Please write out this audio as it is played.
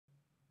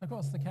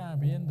Across the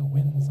Caribbean, the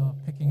winds are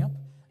picking up.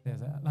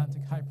 There's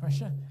Atlantic high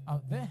pressure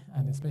out there,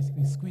 and it's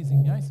basically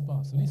squeezing the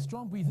isobar. So these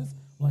strong breezes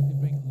will likely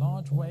bring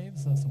large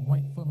waves, some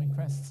white foaming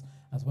crests,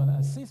 as well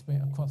as sea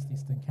spray across the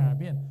eastern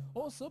Caribbean.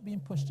 Also being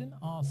pushed in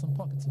are some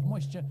pockets of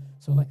moisture,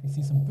 so likely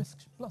see some brisk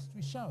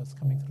blustery showers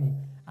coming through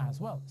as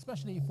well,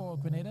 especially for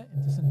Grenada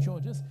into St.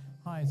 George's,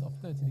 highs of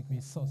 30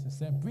 degrees Celsius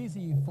there.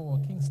 Breezy for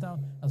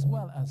Kingstown as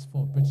well as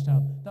for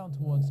Bridgetown. Down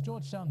towards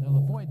Georgetown, they'll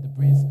avoid the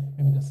breeze,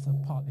 maybe just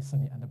partly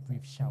sunny and a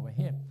brief shower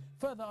here.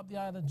 Further up the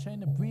island chain,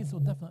 the breeze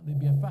will definitely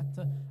be a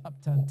factor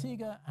up to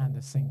Antigua and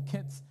the St.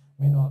 Kitts.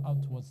 Meanwhile,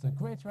 out towards the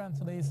Greater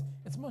Antilles,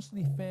 it's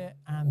mostly fair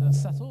and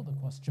settled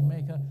across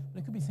Jamaica, but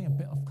it could be seeing a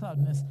bit of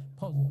cloudiness,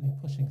 possibly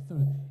pushing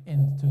through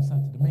into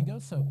Santo Domingo.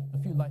 So a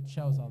few light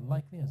showers are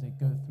likely as they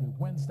go through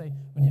Wednesday.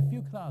 Only a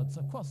few clouds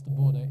across the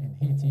border in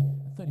Haiti,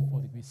 at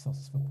 34 degrees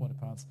Celsius for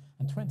Port-au-Prince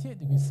and 28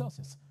 degrees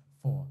Celsius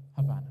for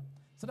Havana.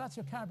 So that's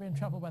your Caribbean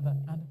travel weather,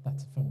 and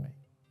that's it from me.